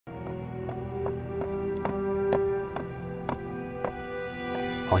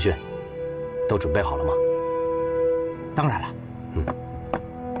王迅，都准备好了吗？当然了。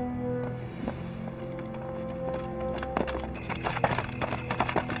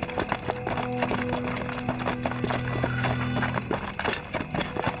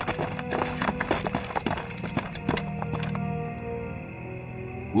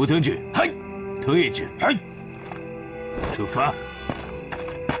武藤君，嗨，藤野君，嗨，出发。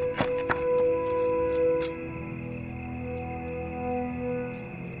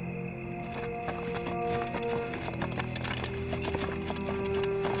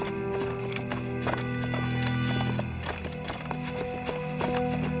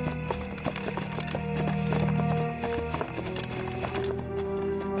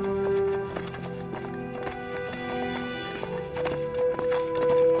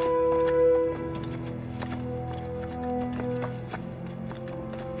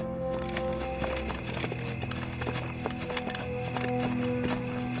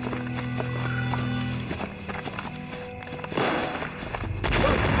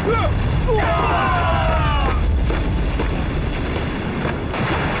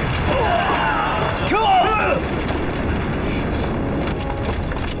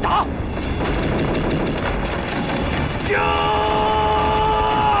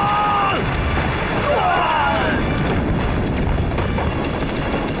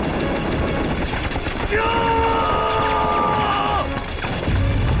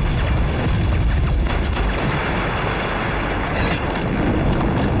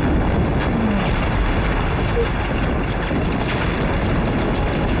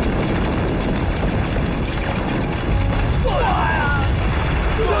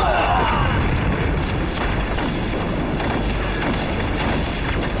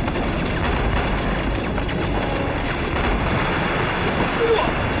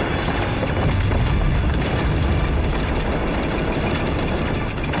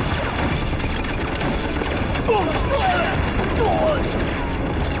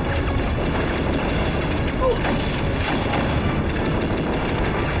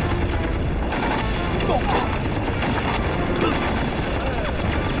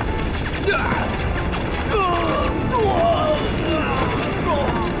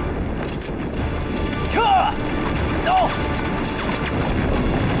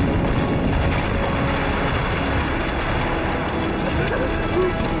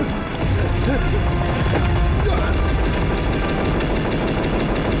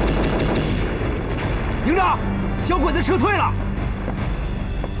 营长，小鬼子撤退了。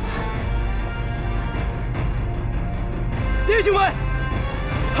弟兄们，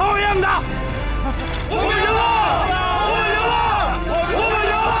好样的！我们赢了！我们赢了！我们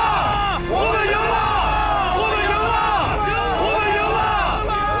赢了！我们赢了！我们赢了！我们赢了！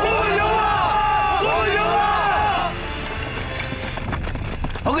我们赢了！我们赢了！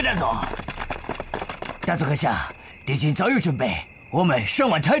报告大佐，大佐阁下，敌军早有准备，我们胜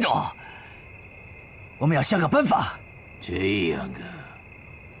完态度。 我们要想个办法。这样啊，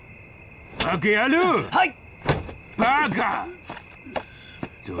八个亚路，嗨，八个。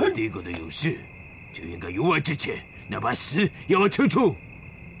作为帝国的勇士，就应该勇往直前，哪怕死也要撑住。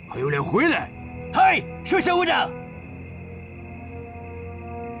还有人回来。嗨，属下务长。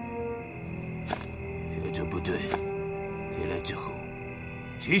这支部队进来之后，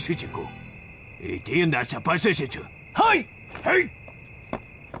继续进攻，一定拿下巴山县城。嗨，嘿，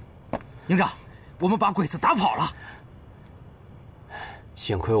营长。 我们把鬼子打跑了，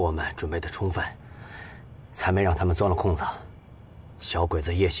幸亏我们准备的充分，才没让他们钻了空子。小鬼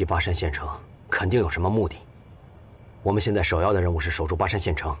子夜袭巴山县城，肯定有什么目的。我们现在首要的任务是守住巴山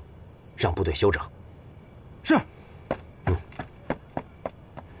县城，让部队休整。是。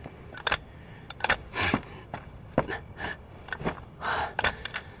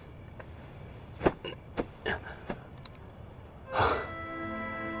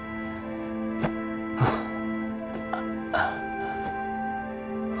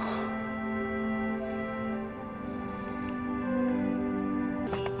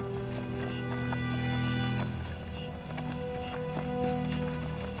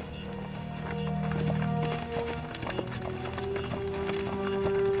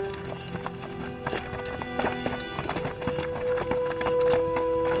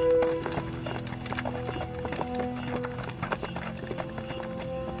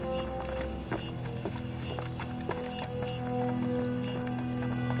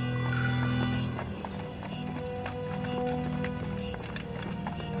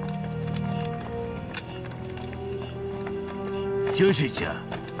休息一下，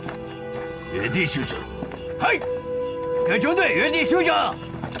原地休整。嗨，各中队原地休整。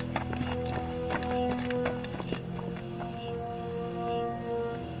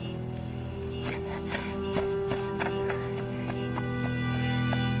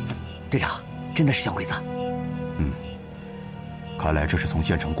队长，真的是小鬼子。看来这是从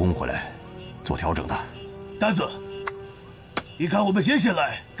县城攻回来，做调整的。大子，你看我们接下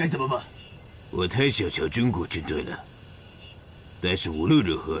来该怎么办？我太小瞧中国军队了，但是无论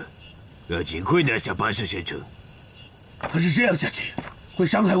如何，要尽快拿下巴士县城。可是这样下去，会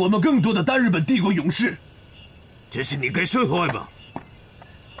伤害我们更多的大日本帝国勇士。这是你该说的话吗？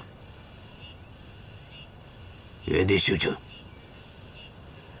原地守城，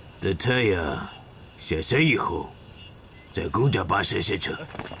等太阳下山以后，再攻打巴士县城。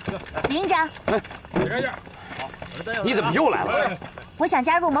营长，你怎么又来了？我想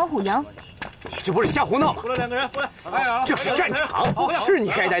加入猛虎营。你这不是瞎胡闹吗？过来2个人，过来！这是战场，是你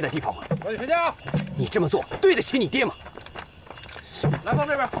该待的地方吗？睡觉。你这么做对得起你爹吗？来，放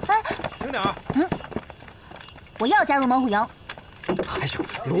这边。轻点啊。我要加入猛虎营。哎呦，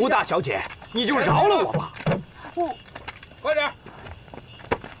卢大小姐，你就饶了我吧。我，快点。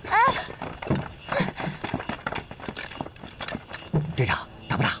队长，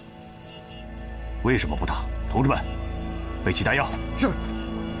打不打？为什么不打？同志们，备齐弹药。是。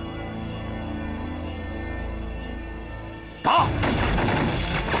打！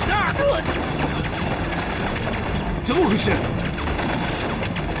怎么回事？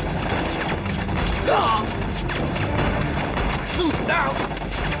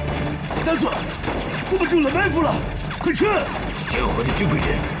大佐，我们中了埋伏了，快撤！狡猾的中国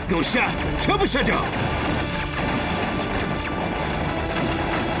人，给我杀！全部杀掉！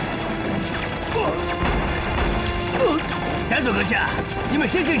丹佐阁下，你们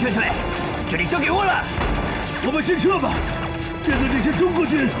先行撤退，这里交给我了。我们先撤吧。面对这些中国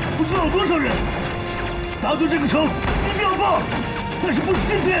军，不知道有多少人。打到这个城一定要爆，但是不是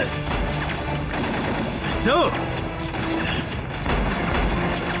今天。走。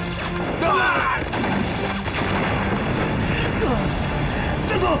站住！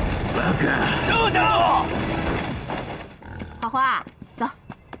收到。花花，走，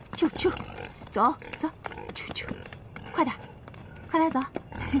啾，走，啾，快点走。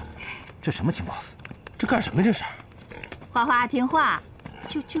这什么情况？这干什么？这是？花花听话，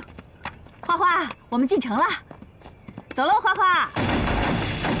啾。花花，我们进城了，走喽，花花。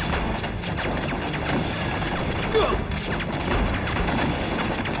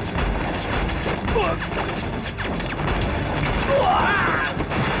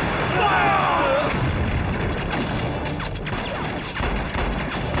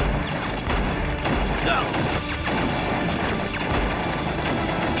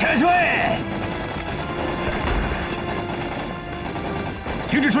撤退！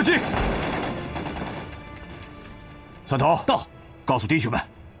停止射击！三头到，告诉弟兄们，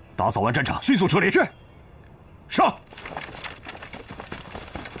打扫完战场，迅速撤离。是。上！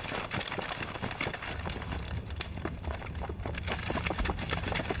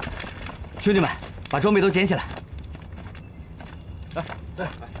兄弟们，把装备都捡起来。来，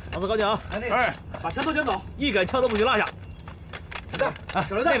打死高警！哎，把枪都捡走，一杆枪都不许落下。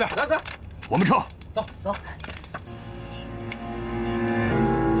手榴弹那边，来，我们撤。走。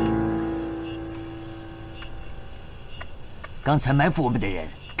刚才埋伏我们的人，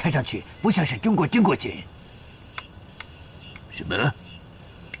看上去不像是中国军。什么？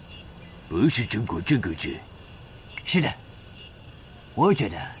不是中国军？是的，我觉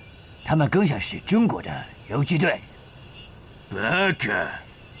得他们更像是中国的游击队。巴卡！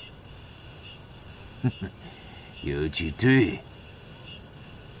游击队，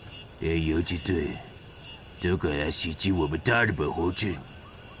连游击队都敢来袭击我们大日本皇军。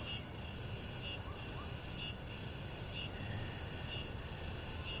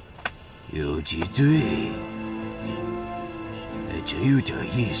游击队还真有点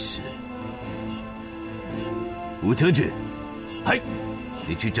意思。吴同志，嗨，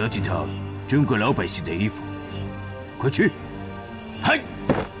你去找几套中国老百姓的衣服，快去！嗨，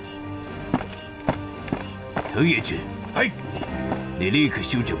藤野君，嗨，你立刻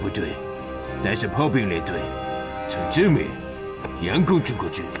休整部队，带上炮兵连队，从正面佯攻中国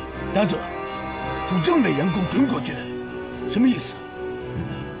军。大佐，从正面佯攻中国军，什么意思？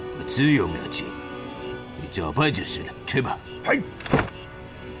我自有妙计，你照办就是了。去吧。嗨。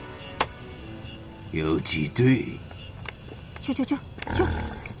游击队，去，走了，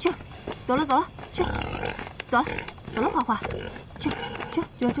去，走了，花花，去，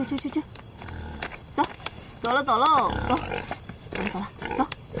走，走了，走，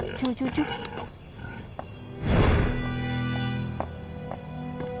去。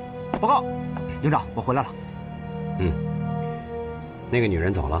报告，营长，我回来了。那个女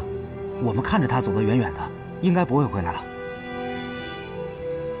人走了。我们看着她走得远远的，应该不会回来了。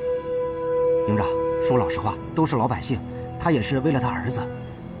营长，说老实话，都是老百姓，他也是为了他儿子。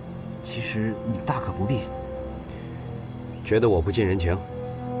其实你大可不必。觉得我不近人情？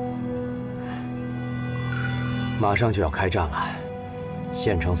马上就要开战了，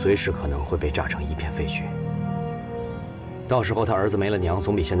县城随时可能会被炸成一片废墟。到时候他儿子没了娘，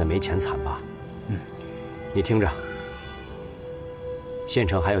总比现在没钱惨吧？你听着，县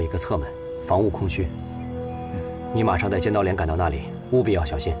城还有一个侧门，房屋空虚。你马上带尖刀连赶到那里，务必要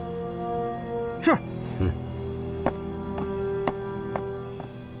小心。是。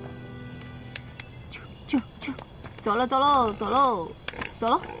走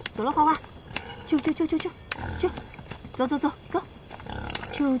了，花花，走，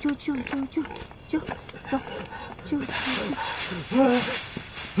走，走，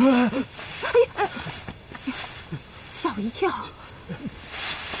吓我一跳。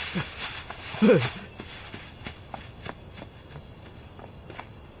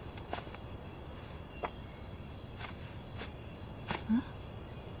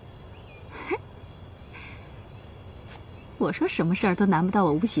我说什么事儿都难不倒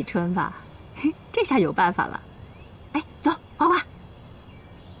我吴喜春吧？这下有办法了。哎，走，花花，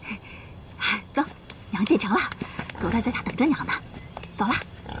走，娘进城了，狗蛋在家等着娘呢。走了，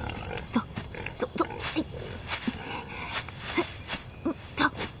走，哎，走。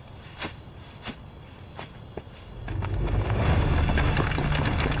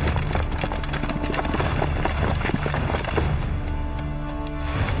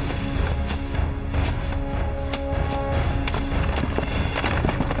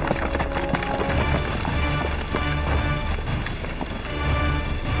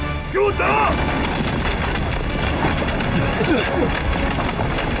给我打！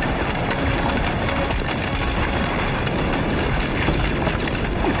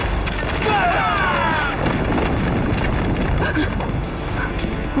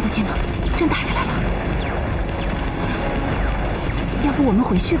我的天哪，真打起来了！要不我们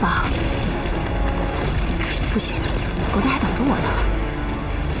回去吧？不行，狗蛋还等着我呢。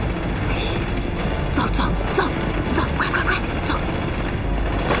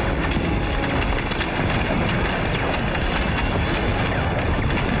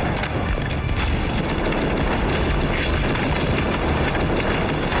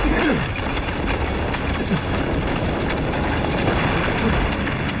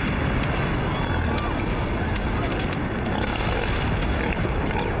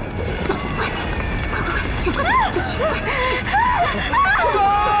走，快，走！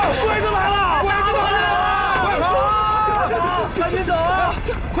鬼子来了！快跑！赶紧走啊！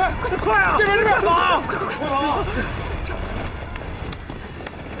快啊！这边跑！快跑！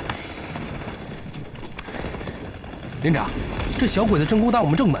连长，这小鬼子正攻打我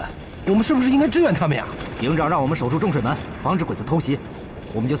们正门，我们是不是应该支援他们呀？营长让我们守住正水门，防止鬼子偷袭，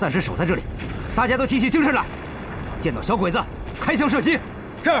我们就暂时守在这里。大家都提起精神来，见到小鬼子开枪射击。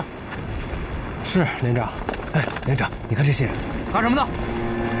是，连长。哎，连长，你看这些人干什么的？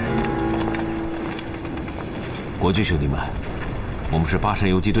国军兄弟们，我们是巴山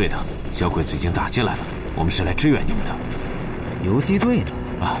游击队的，小鬼子已经打进来了，我们是来支援你们的。游击队的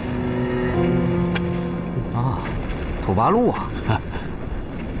啊？土八路啊！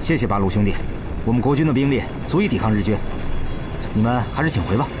谢谢八路兄弟，我们国军的兵力足以抵抗日军，你们还是请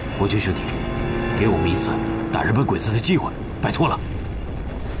回吧。国军兄弟，给我们一次打日本鬼子的机会，拜托了。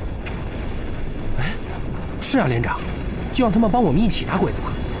是啊，连长，就让他们帮我们一起打鬼子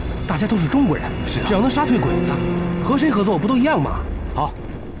吧。大家都是中国人，只要能杀退鬼子，和谁合作不都一样吗？好，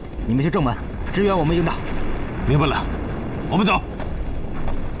你们去正门支援我们营长。明白了，我们走。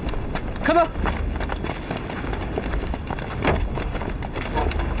开门。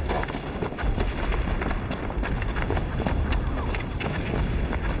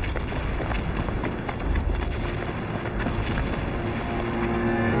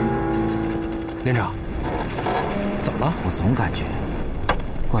连长，怎么了？我总感觉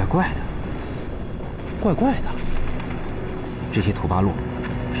怪怪的。怪怪的？这些土八路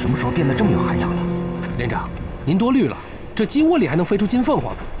什么时候变得这么有涵养了？连长，您多虑了，这鸡窝里还能飞出金凤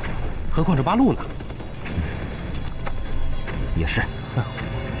凰呢，何况这八路呢？也是。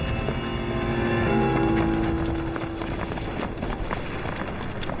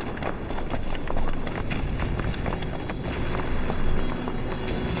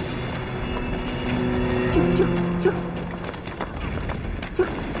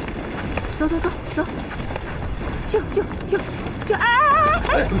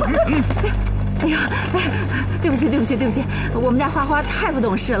哎呀，对不起，我们家花花太不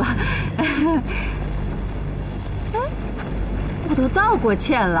懂事了。我都道过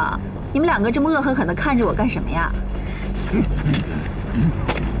歉了，你们两个这么恶狠狠地看着我干什么呀？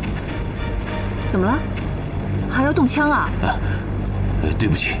怎么了？还要动枪啊？对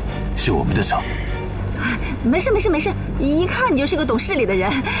不起，是我们的错。没事没事没事，一看你就是个懂事理的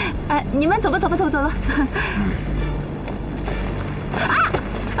人。你们走吧走吧走吧走吧。啊！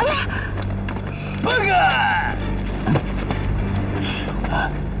哎呀！不哥！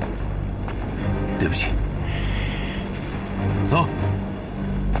对不起。走，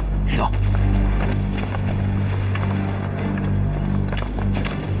走。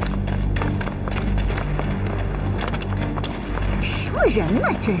什么人呢？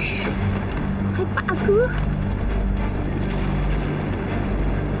真是，还八哥。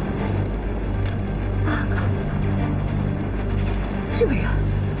八哥，日本人。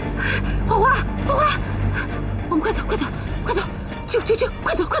花花，花花，我们快走快走快走，救，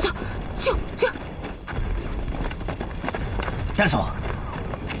快走快走，救。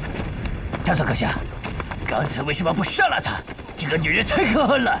大佐阁下，刚才为什么不杀了她？这个女人太可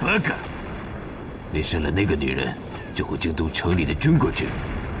恨了！八哥，你杀了那个女人，就会惊动城里的中国军。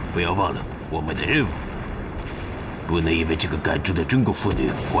不要忘了我们的任务，不能因为这个赶猪的中国妇女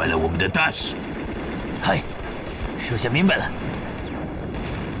坏了我们的大事。嗨，属下明白了。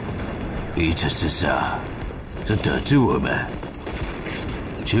你这厮杀，这得罪我们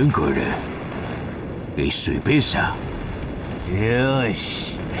中国人，你随便杀。よ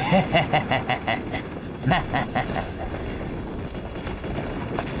し。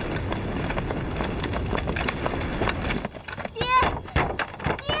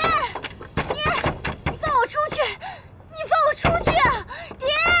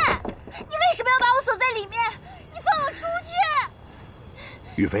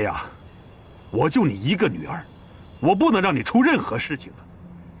雨飞啊，我就你一个女儿，我不能让你出任何事情啊！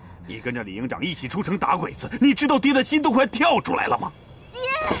你跟着李营长一起出城打鬼子，你知道爹的心都快跳出来了吗？爹，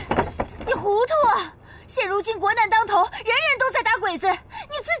你糊涂啊！现如今国难当头，人人都在打鬼子，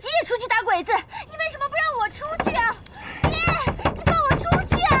你自己也出去打鬼子，你为什么不让我出去啊？爹，你放我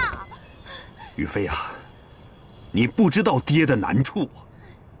出去啊！雨飞啊，你不知道爹的难处啊，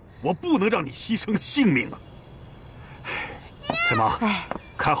我不能让你牺牲性命啊！蔡妈，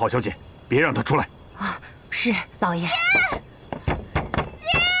看好小姐，别让她出来。啊，是老爷。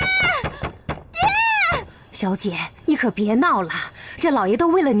爹，小姐，你可别闹了，这老爷都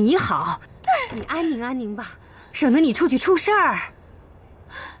为了你好，你安宁安宁吧，省得你出去出事儿。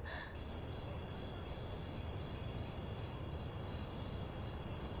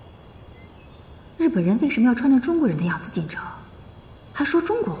日本人为什么要穿着中国人的样子进城，还说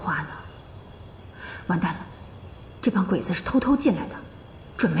中国话呢？完蛋了！这帮鬼子是偷偷进来的，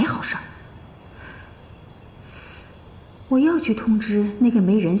准没好事儿。我要去通知那个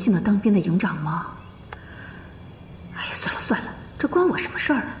没人性的当兵的营长吗？哎，算了，这关我什么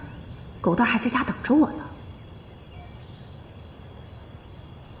事儿啊？狗蛋还在家等着我呢。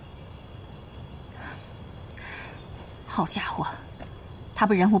好家伙，他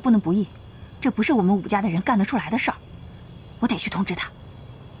不仁，我不能不义，这不是我们武家的人干得出来的事儿，我得去通知他。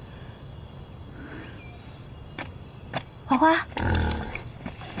花花，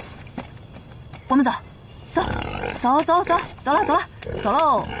我们走喽！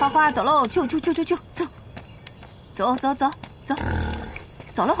花花，走喽！救！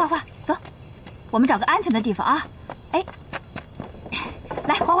走了，花花，走，我们找个安全的地方啊！哎，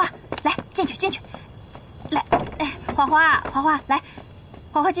来，花花，来进去，来，哎，花花，来，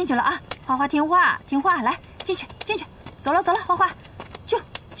花花进去了啊！花花听话，来进去，走了，花花，救！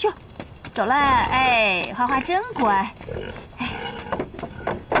走了，哎，花花真乖，哎，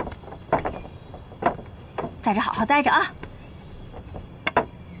在这好好待着啊。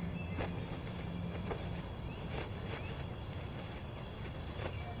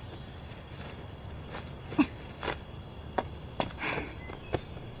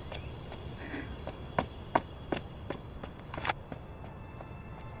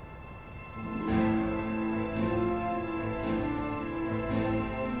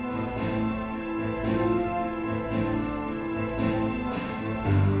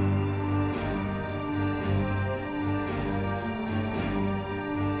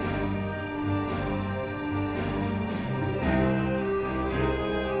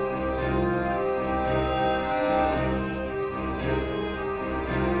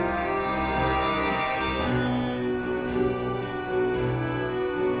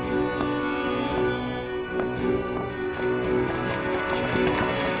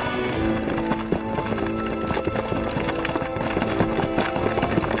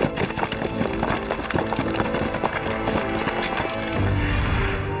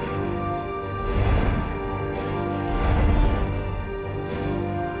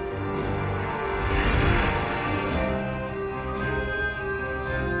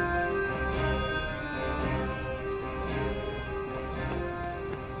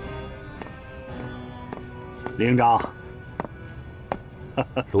李营长。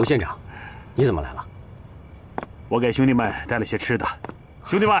卢县长，你怎么来了？我给兄弟们带了些吃的，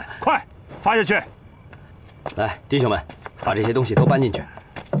兄弟们快发下去！来，弟兄们，把这些东西都搬进去。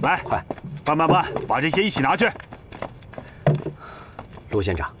来，快，搬，把这些一起拿去。卢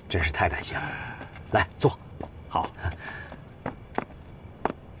县长，真是太感谢了。来，坐。好。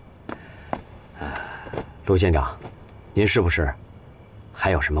卢县长，您是不是还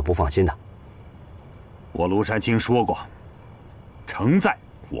有什么不放心的？我庐山青说过，城在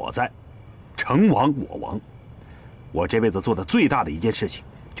我在，城亡我亡。我这辈子做的最大的一件事情，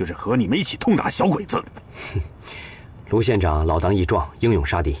就是和你们一起痛打小鬼子。卢县长老当益壮，英勇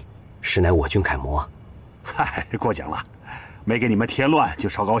杀敌，实乃我军楷模啊！嗨，过奖了，没给你们添乱就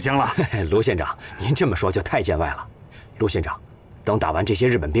烧高香了。卢县长，您这么说就太见外了。卢县长，等打完这些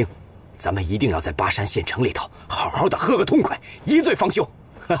日本兵，咱们一定要在巴山县城里头好好的喝个痛快，一醉方休。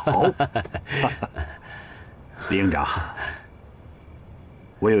好，李营长，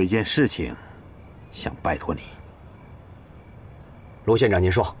我有一件事情想拜托你。卢县长，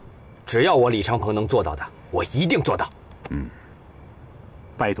您说，只要我李长鹏能做到的，我一定做到。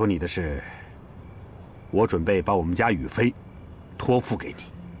拜托你的是，我准备把我们家雨飞托付给你。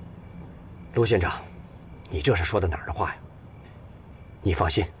卢县长，你这是说的哪儿的话呀？你放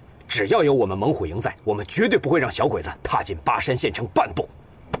心，只要有我们猛虎营在，我们绝对不会让小鬼子踏进巴山县城半步。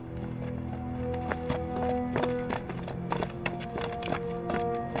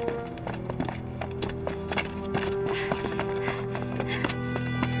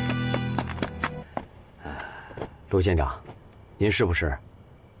卢县长，您是不是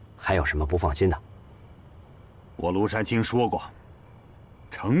还有什么不放心的？我庐山青说过，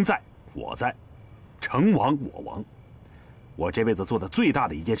城在我在，城亡我亡。我这辈子做的最大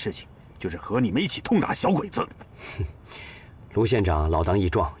的一件事情，就是和你们一起痛打小鬼子。卢县长老当益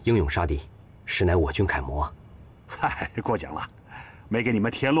壮，英勇杀敌，实乃我军楷模啊！嗨，过奖了，没给你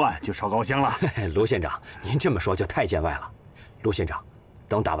们添乱就烧高香了。卢县长，您这么说就太见外了。卢县长，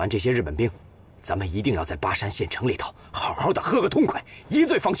等打完这些日本兵，咱们一定要在巴山县城里头好好的喝个痛快，一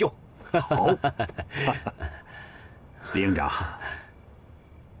醉方休。好，李营长，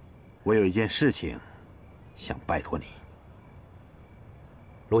我有一件事情想拜托你。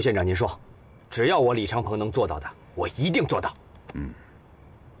卢县长，您说，只要我李长鹏能做到的，我一定做到。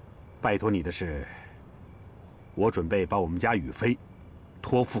拜托你的是，我准备把我们家雨飞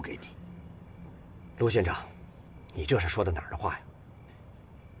托付给你。卢县长，你这是说的哪儿的话呀？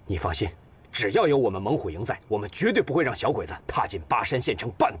你放心，只要有我们猛虎营在，我们绝对不会让小鬼子踏进巴山县城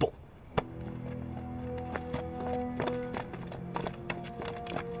半步。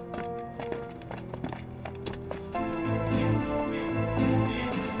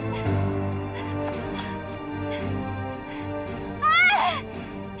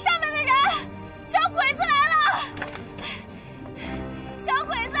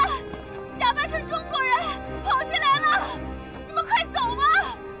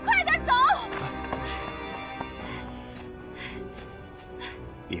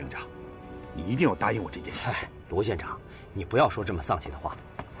一定要答应我这件事。卢县长，你不要说这么丧气的话。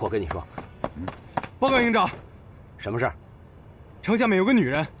我跟你说，报告营长，什么事儿？城下面有个女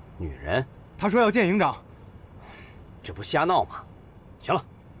人。女人？她说要见营长。这不瞎闹吗？行了，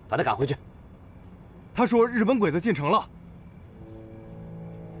把她赶回去。她说日本鬼子进城了。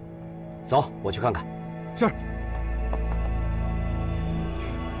走，我去看看。是。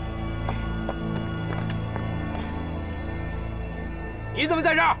你怎么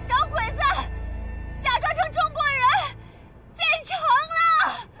在这儿？小鬼子假装成中国人进城了！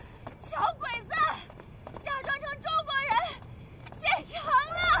小鬼子假装成中国人进城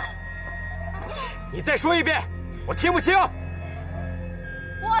了！你再说一遍，我听不清。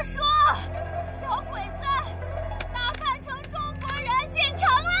我说，小鬼子打扮成中国人进城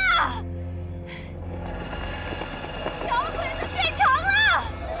了！小鬼子进城了！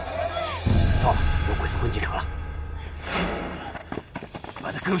糟了，有鬼子混进城了！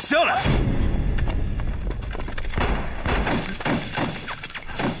把他给我下来！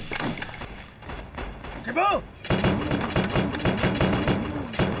开炮！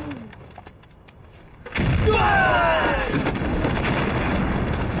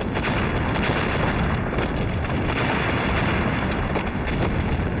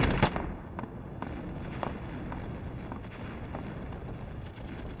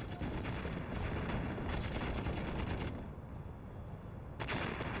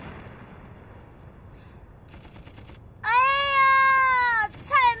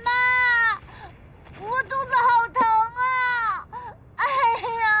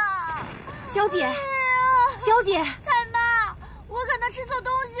小姐，蔡妈，我可能吃错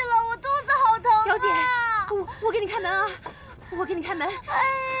东西了，我肚子好疼啊！小姐，你开门啊！我给你开门。哎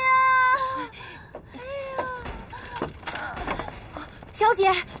呀！小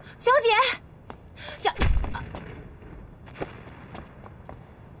姐，小姐，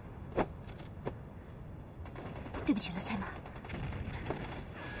对不起了，蔡妈。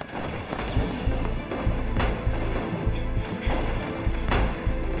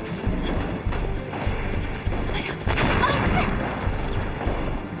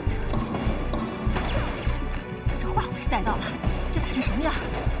带到了，这打成什么样，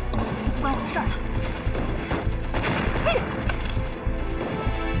就不关我的事儿了。嘿，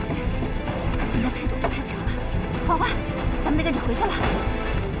这今天拍照就拍不成了。花花，咱们得赶紧回去了。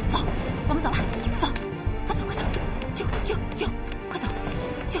走，我们走了，走，快走快走，救，快走，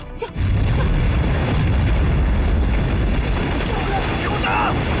救！给我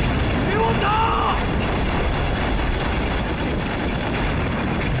打！给我打！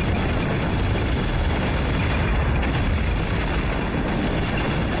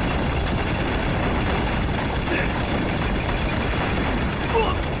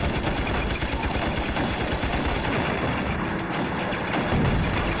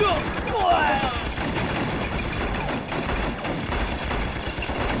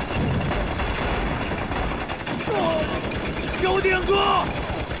有点哥，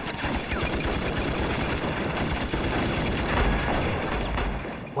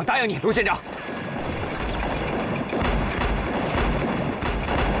我答应你，卢县长。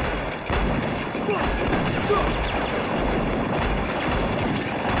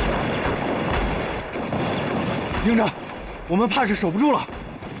营长，我们怕是守不住了。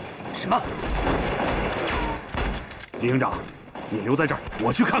什么？李营长，你留在这儿，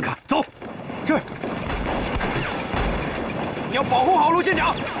我去看看。走。是。你要保护好卢县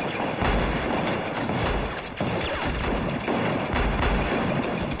长。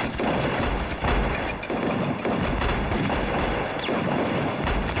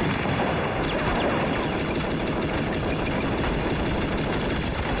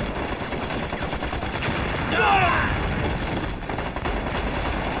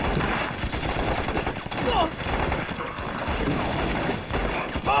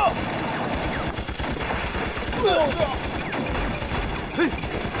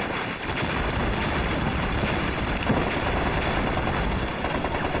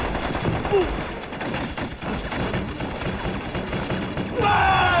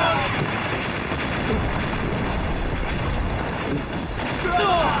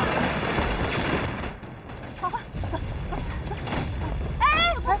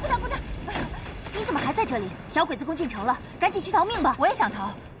小鬼子攻进城了，赶紧去逃命吧！我也想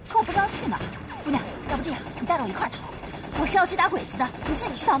逃，可我不知道去哪儿。姑娘，要不这样，你带着我一块儿逃。我是要去打鬼子的，你自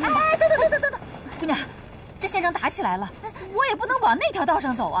己去逃命吧。哎，等，姑娘，这县城打起来了，我也不能往那条道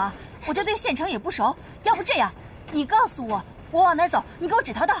上走啊。我这对县城也不熟，要不这样，你告诉我，我往哪儿走，你给我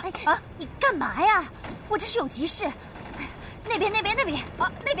指条道。啊，你干嘛呀？我这是有急事。那边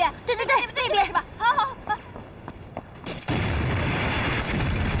啊，那边，对，那边是吧？好。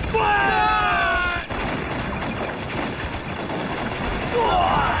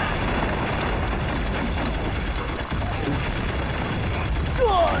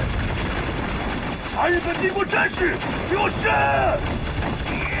查日本帝国战士，给我杀！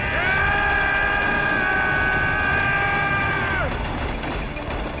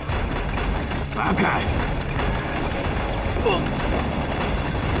打开！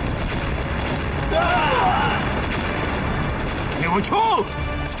给我冲！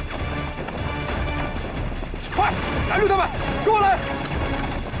快，拦住他们！跟我来！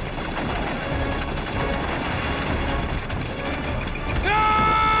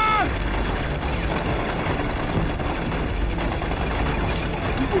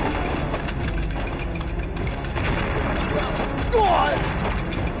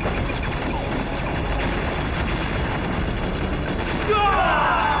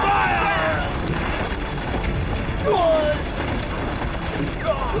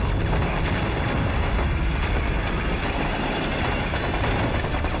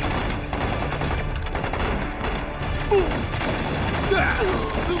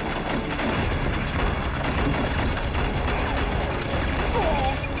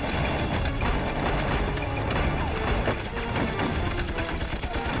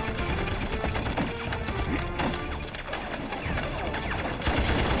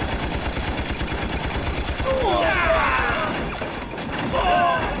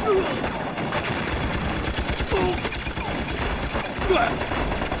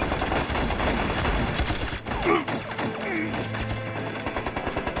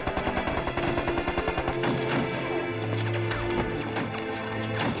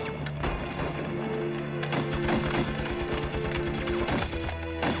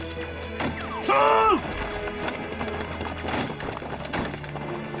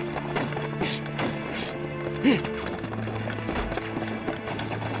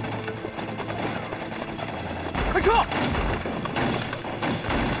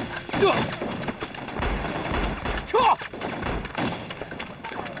撤！撤！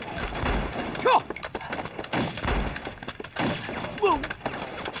救！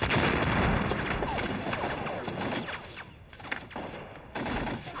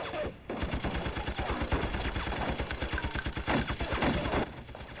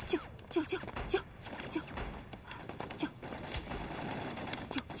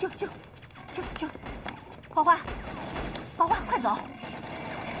花花，花花，快走！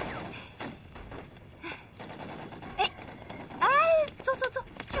哎，走，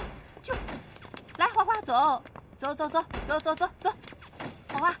救！来，花花，走，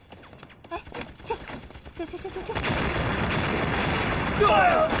花花，哎，救！撤！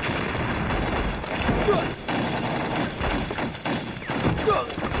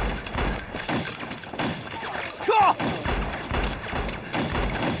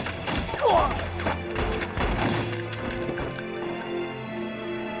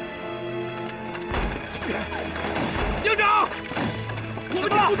营长，我们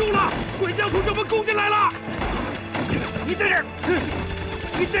顶不住了，鬼将从这边攻进来了！你在这儿，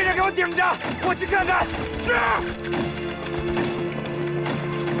给我顶着，我去看看。是。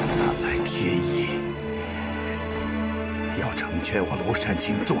看来天意要成全我娄善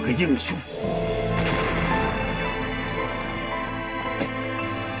清做个英雄。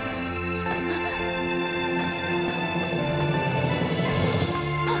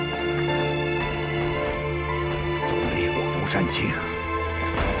善清，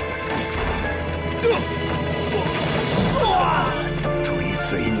追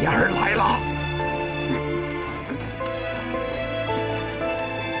随你而来了。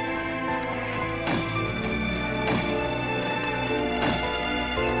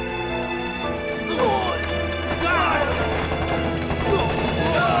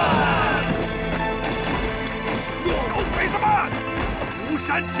小鬼子们，吴善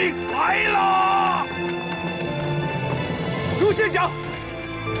清来了！卢县长，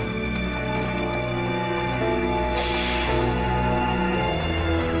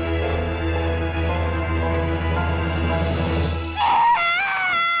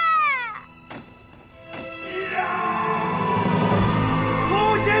卢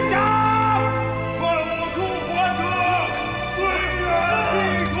县长，率我出关者，最远必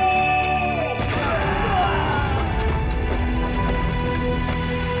出。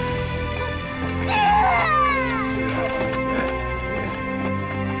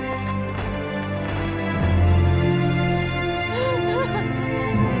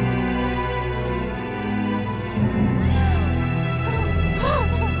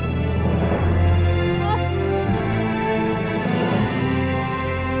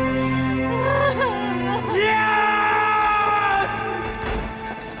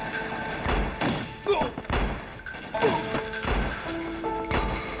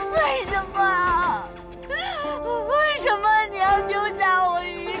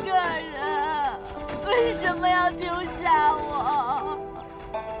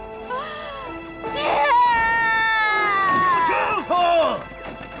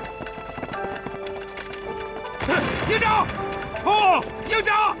营长，营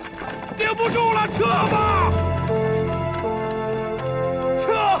长，顶不住了，撤吧！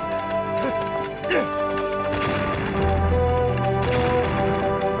撤！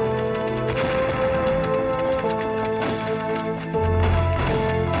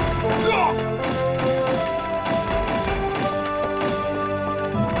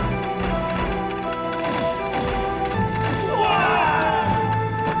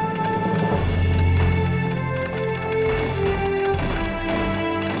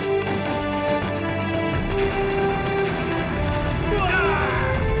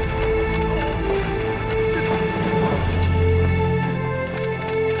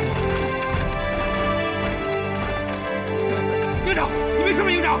营长，你没事吧？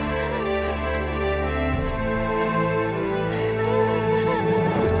营长。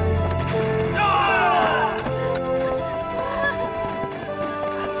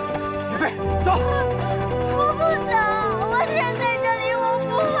于飞，走。我不走，我现在这里，我不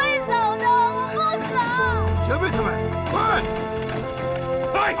会走的，我不走。前辈他们，快！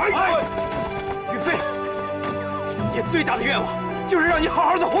于飞，爹最大的愿望就是让你好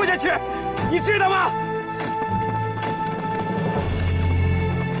好的活下去，你知道吗？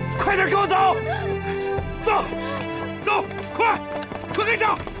快点跟我走！走，快跟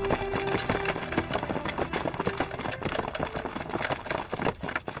上！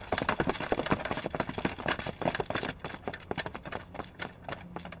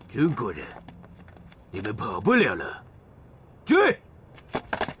中国人，你们跑不了了，追！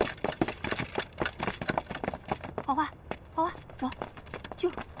花花，走，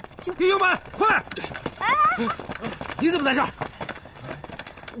弟兄们，快！你怎么在这儿？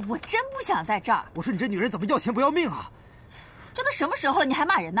我真不想在这儿。我说你这女人怎么要钱不要命啊？这都什么时候了，你还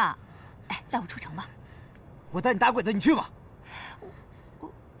骂人呢？哎，带我出城吧。我带你打鬼子，你去吗？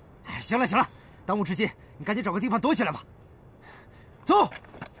行了行了，当务之急，你赶紧找个地方躲起来吧。走，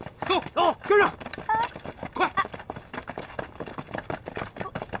走，跟上，快！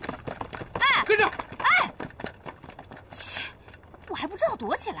跟着！哎，我还不知道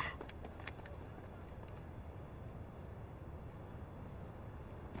躲起来。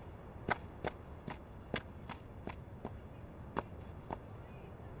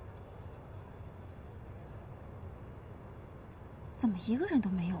怎么一个人都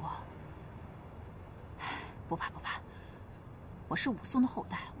没有啊？不怕不怕，我是武松的后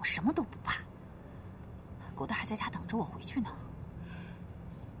代，我什么都不怕。狗蛋还在家等着我回去呢。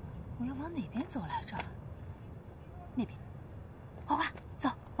我要往哪边走来着？那边。花花，走，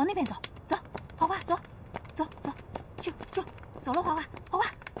往那边走，走，花花，走，走走，就走了，花花，花花，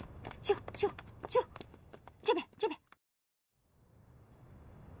就这边这边。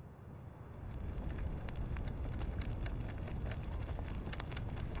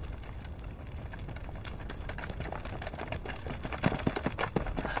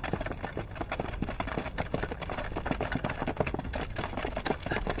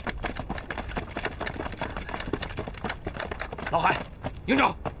老海，营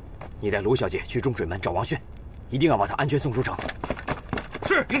长，你带卢小姐去中水门找王迅，一定要把她安全送出城。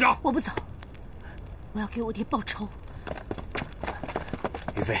是营长。我不走，我要给我爹报仇。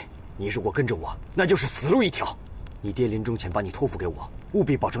于飞，你如果跟着我，那就是死路一条。你爹临终前把你托付给我，务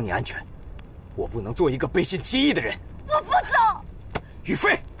必保证你安全。我不能做一个背信弃义的人。我不走。于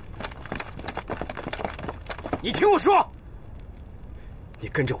飞，你听我说，你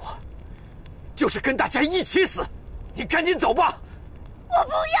跟着我，就是跟大家一起死。你赶紧走吧！我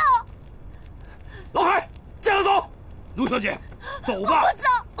不要。老海，接着走。卢小姐，走吧。我不走。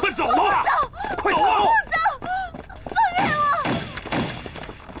快走吧！快走！我不走，放开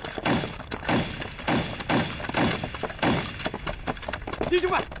我！弟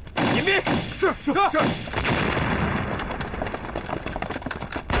兄们，引兵！是。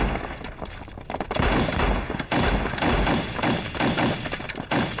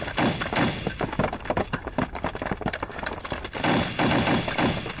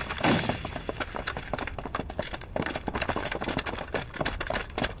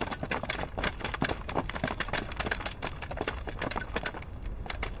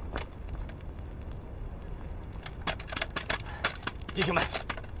弟兄们，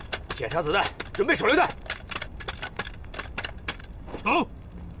检查子弹，准备手榴弹。走。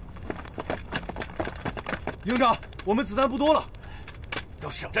营长，我们子弹不多了，都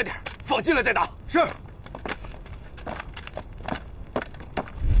省着点，放进来再打。是。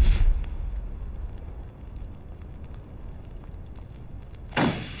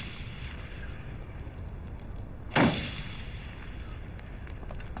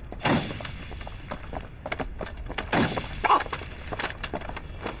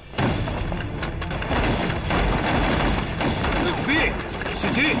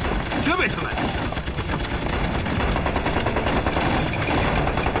全被他们！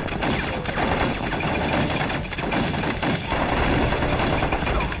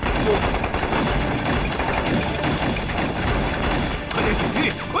快点起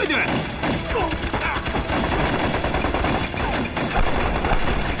击！快点！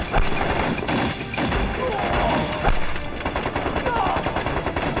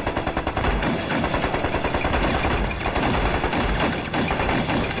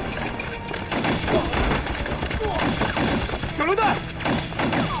手榴弹！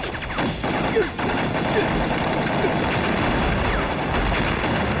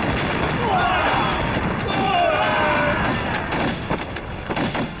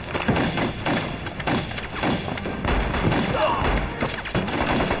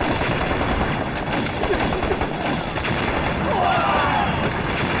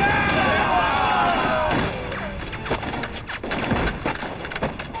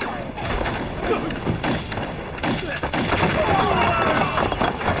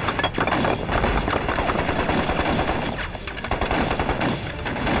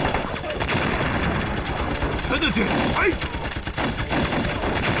哎！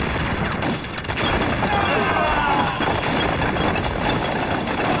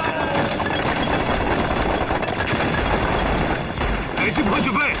来支炮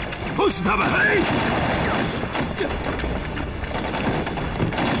准备，轰死他们！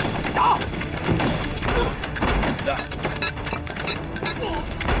打！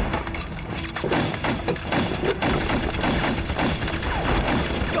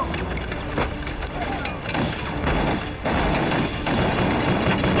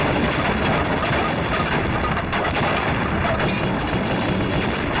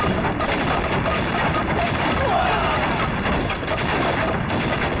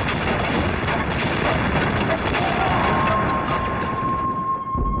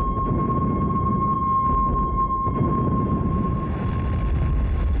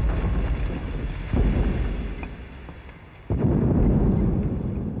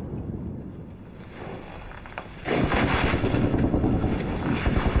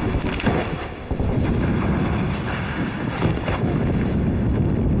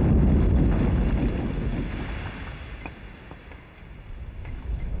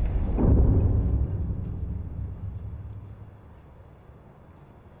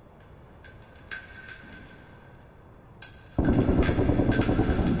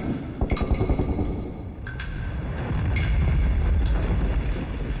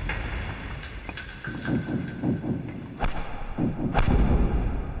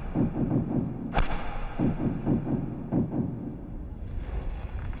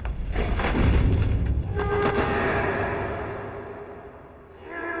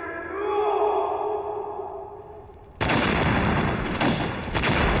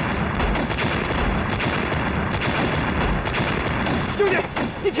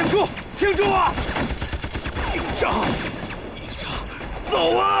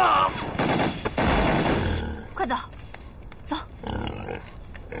快走，走。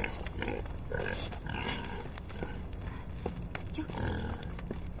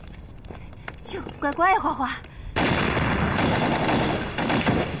就乖乖呀，花花。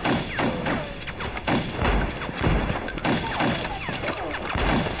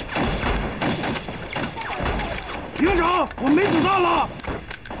营长，我没子弹了。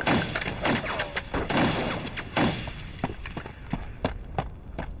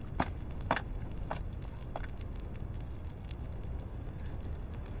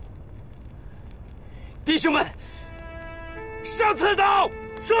弟兄们，上刺刀！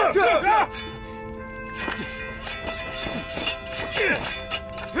是。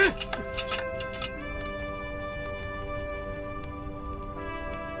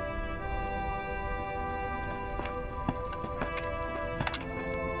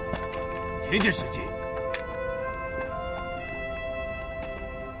田间时间。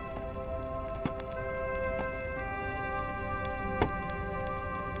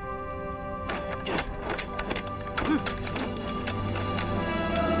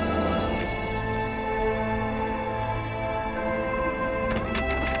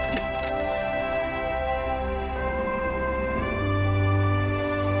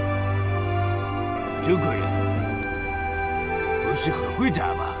中国人不是很会打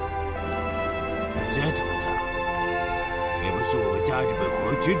吗？这怎么打？也不是我们大日本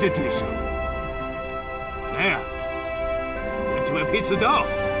国军的对手。来呀，给他们拼刺刀，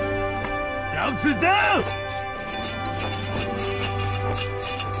让刺刀！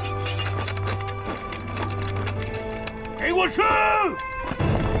给我吃！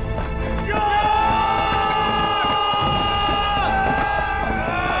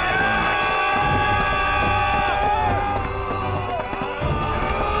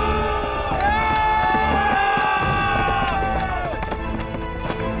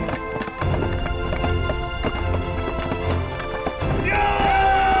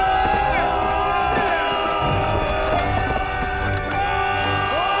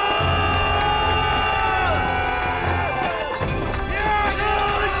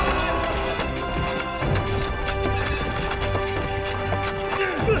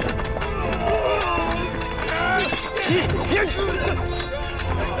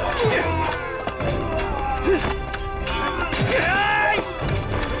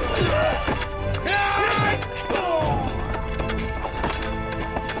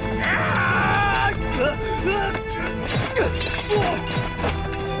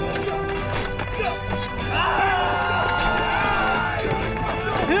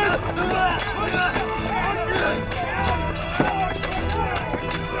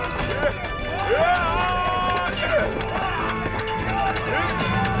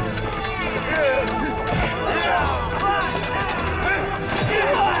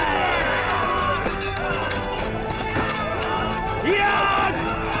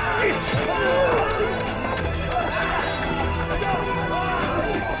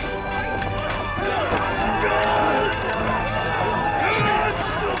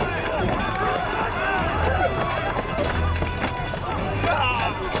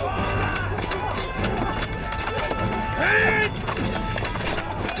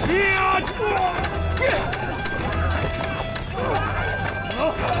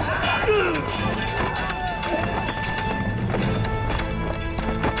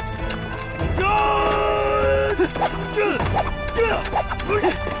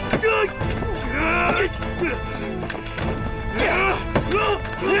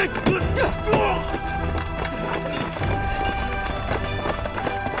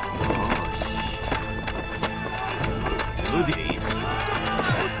有点意思。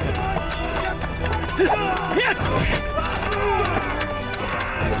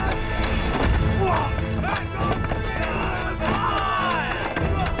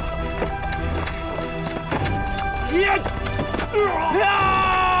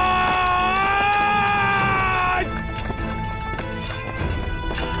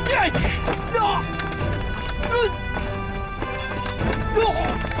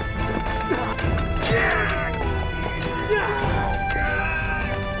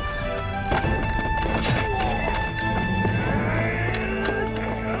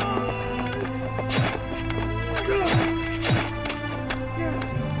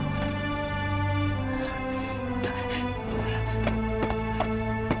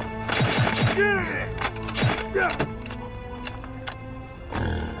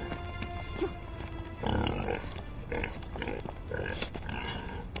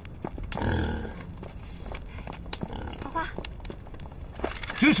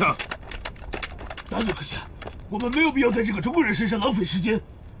先生，大人阁下，我们没有必要在这个中国人身上浪费时间，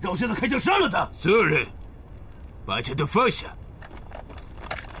让我现在开枪杀了他。所有人，把枪都放下。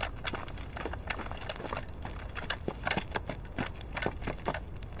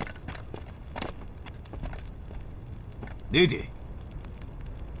弟弟，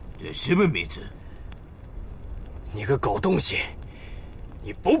这什么名字？你个狗东西，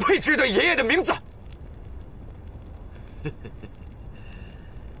你不配知道爷爷的名字。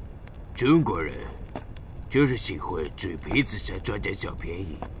中国人就是喜欢嘴皮子上赚点小便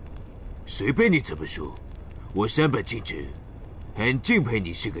宜，随便你怎么说，我山本敬之很敬佩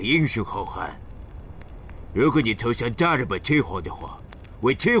你是个英雄好汉。如果你投降大日本天皇的话，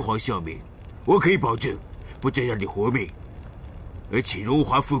为天皇效命，我可以保证不再让你活命，而且荣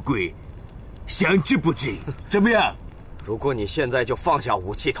华富贵享之不尽。怎么样？如果你现在就放下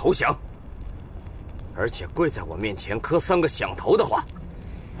武器投降，而且跪在我面前磕3个响头的话，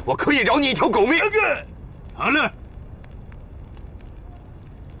我可以饶你一条狗命。好了，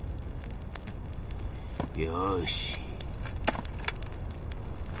よし。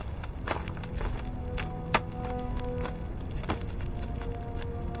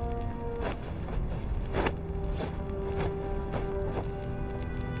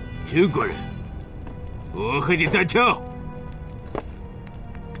中国人，我和你单挑。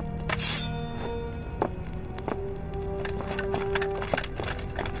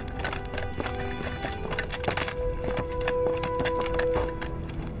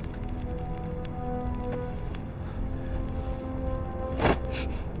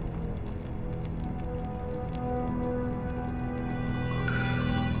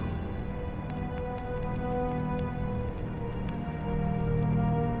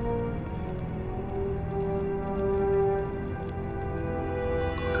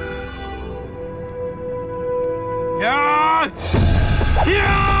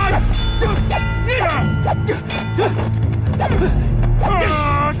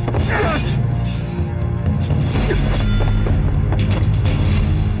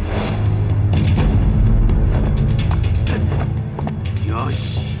よ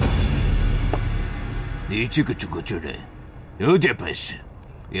し，你这个中国军人有点本事，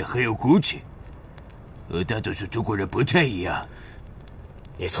也很有骨气，和大多数中国人不太一样。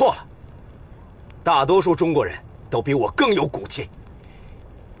你错了，大多数中国人都比我更有骨气。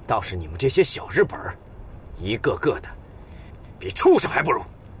倒是你们这些小日本儿，一个个的比畜生还不如。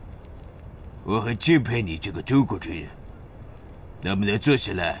我很敬佩你这个中国军人，能不能坐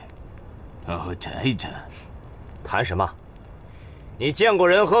下来好好谈一谈？谈什么？你见过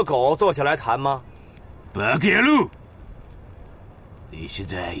人和狗坐下来谈吗？八个野路，你现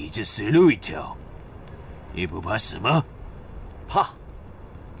在已经死路一条，你不怕死吗？怕，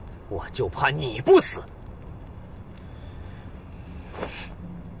我就怕你不死。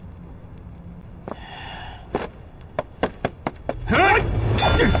快走，快走，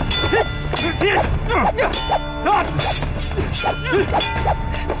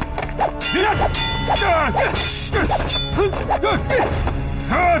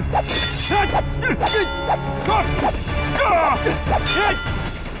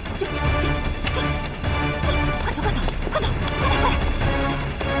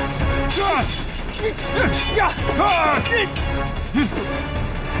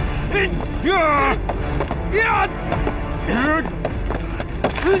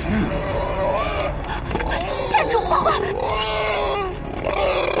快走，站住，花花！站住！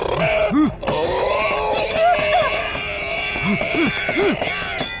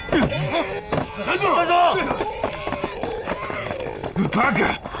站住！八个！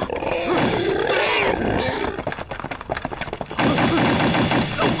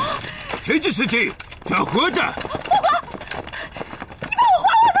停止事情，找活的！花花，你把我花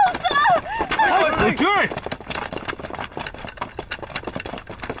花弄死了！快追！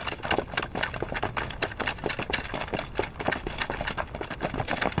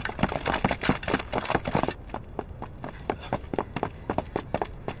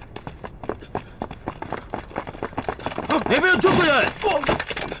那边有中国人！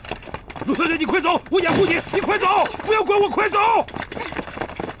陆河人，你快走，我掩护你！你快走，不要管我，快走！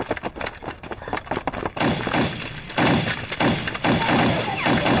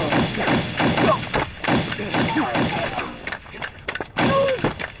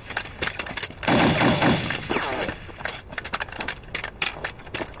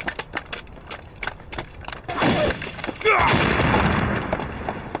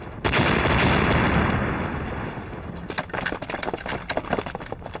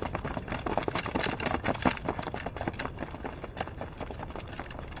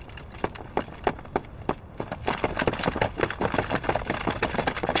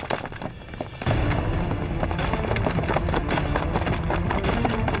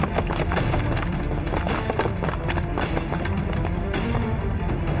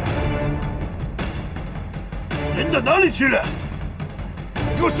们到哪里去了？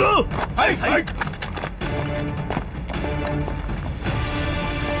给我搜！哎哎！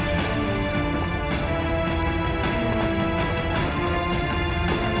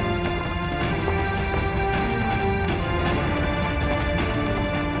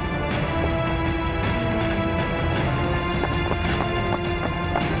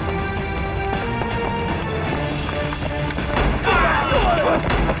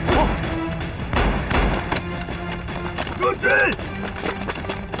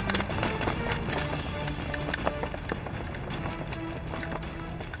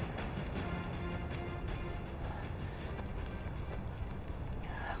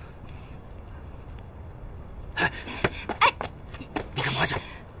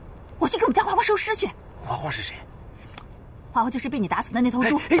花花就是被你打死的那头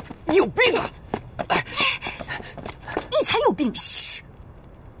猪。哎，你有病啊！哎，你才有病！嘘！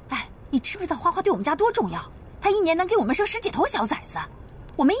哎，你知不知道花花对我们家多重要？他一年能给我们生10几头小崽子，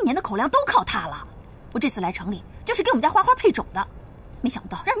我们一年的口粮都靠他了。我这次来城里就是给我们家花花配种的，没想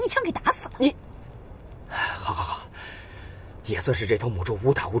到让你一枪给打死了。你，好，也算是这头母猪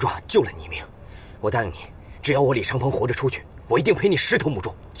误打误撞救了你一命。我答应你，只要我李长鹏活着出去，我一定赔你10头母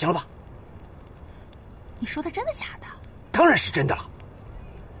猪，行了吧？你说的真的假的？当然是真的了。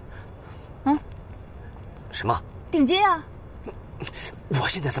嗯，什么？定金啊！我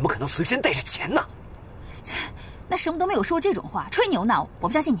现在怎么可能随身带着钱呢？那什么都没有说这种话，吹牛呢！我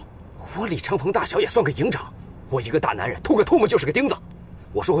不相信你。我李长鹏大小也算个营长，我一个大男人吐个唾沫就是个钉子。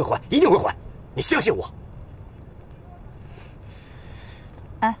我说会还，一定会还，你相信我。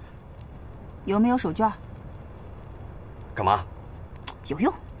哎，有没有手绢？干嘛？有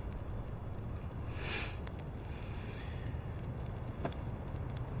用。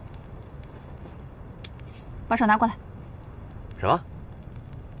把手拿过来。什么？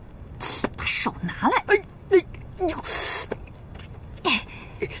把手拿来！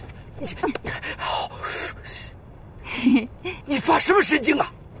你发什么神经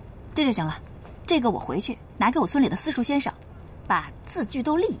啊？这就行了，这个我回去拿给我村里的私塾先生，把字句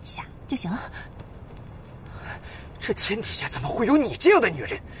都立一下就行了。这天底下怎么会有你这样的女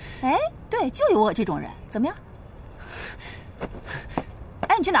人？哎，对，就有我这种人，怎么样？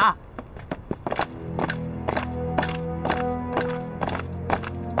哎，你去哪儿？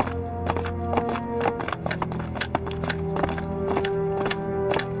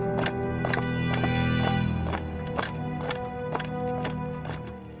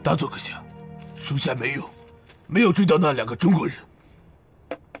大佐阁下，属下没有追到那2个中国人。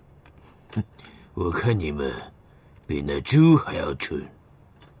我看你们比那猪还要蠢。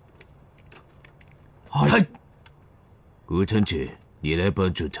嗨，吴同志，你来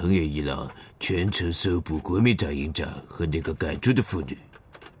帮助藤野一郎全城搜捕国民党营长和那个赶猪的妇女。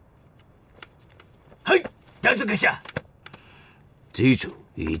嗨，大佐阁下，记住，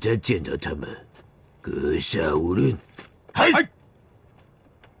一旦见到他们，阁下无论。嗨。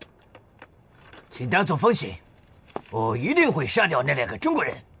请大佐放心，我一定会杀掉那2个中国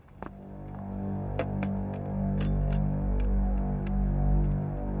人。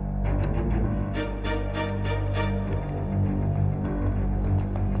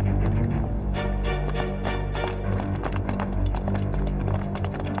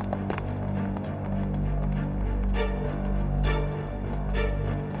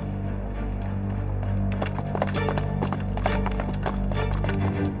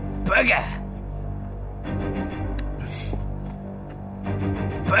白干！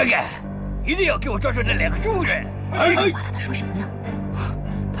白干！一定要给我抓住那2个中人！哎，怎么了？他说什么呢？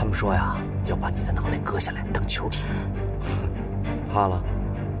他们说呀，要把你的脑袋割下来当球体。怕了？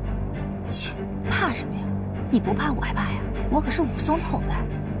切，怕什么呀？你不怕我还怕呀？我可是武松的后代。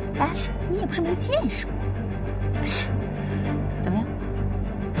哎，你也不是没见识过。怎么样？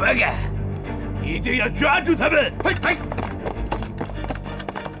白干！一定要抓住他们！嘿！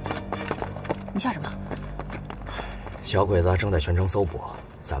你笑什么？小鬼子正在全城搜捕，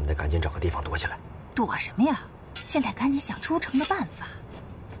咱们得赶紧找个地方躲起来。躲什么呀？现在赶紧想出城的办法。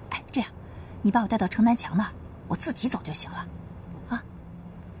哎，这样，你把我带到城南墙那儿，我自己走就行了。啊？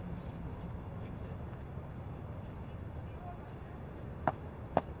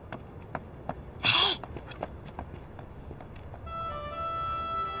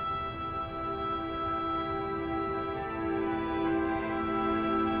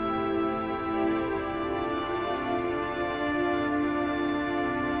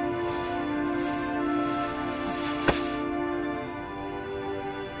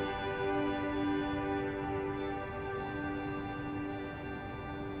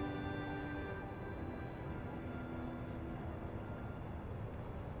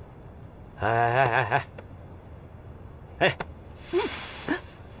哎！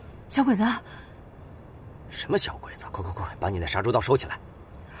小鬼子。什么小鬼子？快，把你那杀猪刀收起来，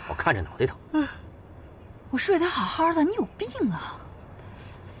我看着脑袋疼。我睡得好好的，你有病啊！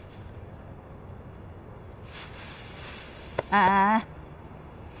哎，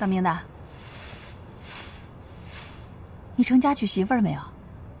当兵的，你成家娶媳妇了没有？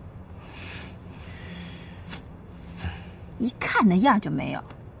一看那样就没有。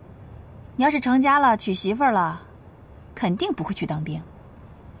你要是成家了，娶媳妇了，肯定不会去当兵。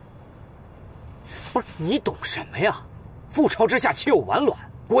不是你懂什么呀？覆巢之下岂有完卵？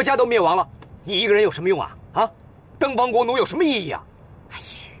国家都灭亡了，你一个人有什么用啊？啊，当亡国奴有什么意义啊？哎呀，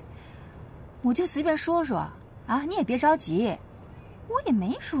我就随便说说啊，你也别着急，我也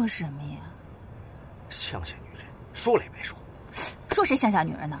没说什么呀。乡下女人说了也没说，说谁乡下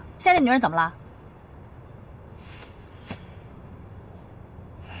女人呢？乡下女人怎么了？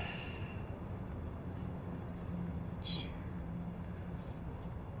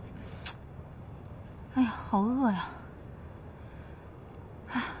哎呀，好饿呀！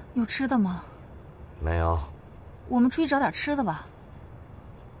哎，有吃的吗？没有。我们出去找点吃的吧。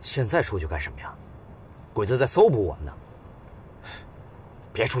现在出去干什么呀？鬼子在搜捕我们呢。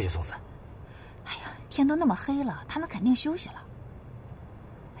别出去送死。哎呀，天都那么黑了，他们肯定休息了。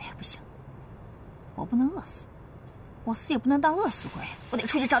哎呀，不行，我不能饿死，我死也不能当饿死鬼，我得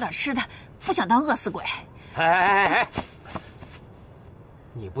出去找点吃的，不想当饿死鬼。哎！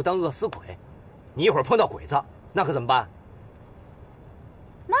你不当饿死鬼，你一会儿碰到鬼子，那可怎么办？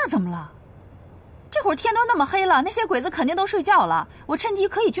那怎么了？这会儿天都那么黑了，那些鬼子肯定都睡觉了，我趁机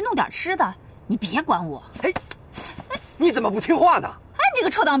可以去弄点吃的。你别管我。哎，你怎么不听话呢？哎，你这个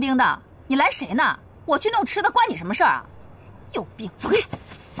臭当兵的，你来谁呢？我去弄吃的，关你什么事儿啊？有病！走开！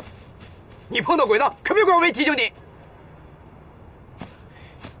你碰到鬼子，可别怪我没提醒你。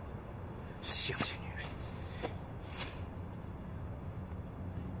乡下女人。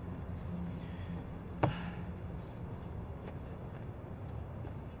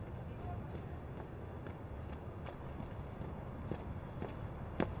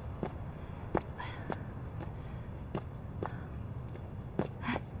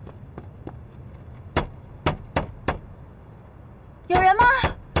有人吗？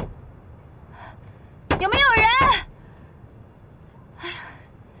有没有人？哎呀！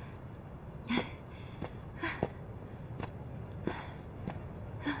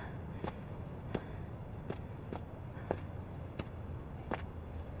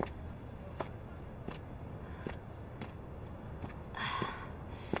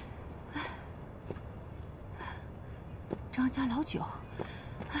张家老酒。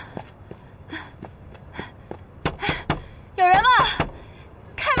有人吗？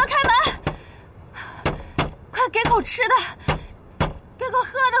开门，开门！快给口吃的，给口喝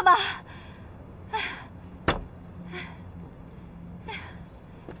的吧。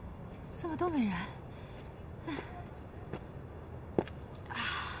怎么都没人？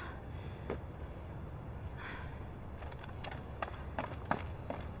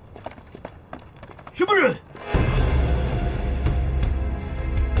什么人？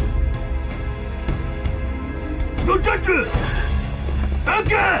给我站住！打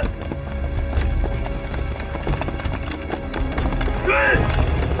开！追！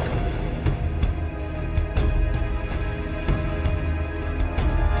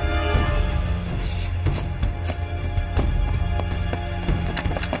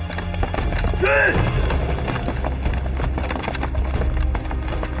追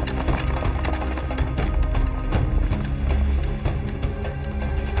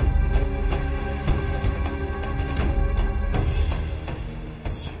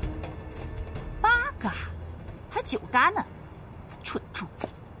！8个，还9嘎呢，蠢猪！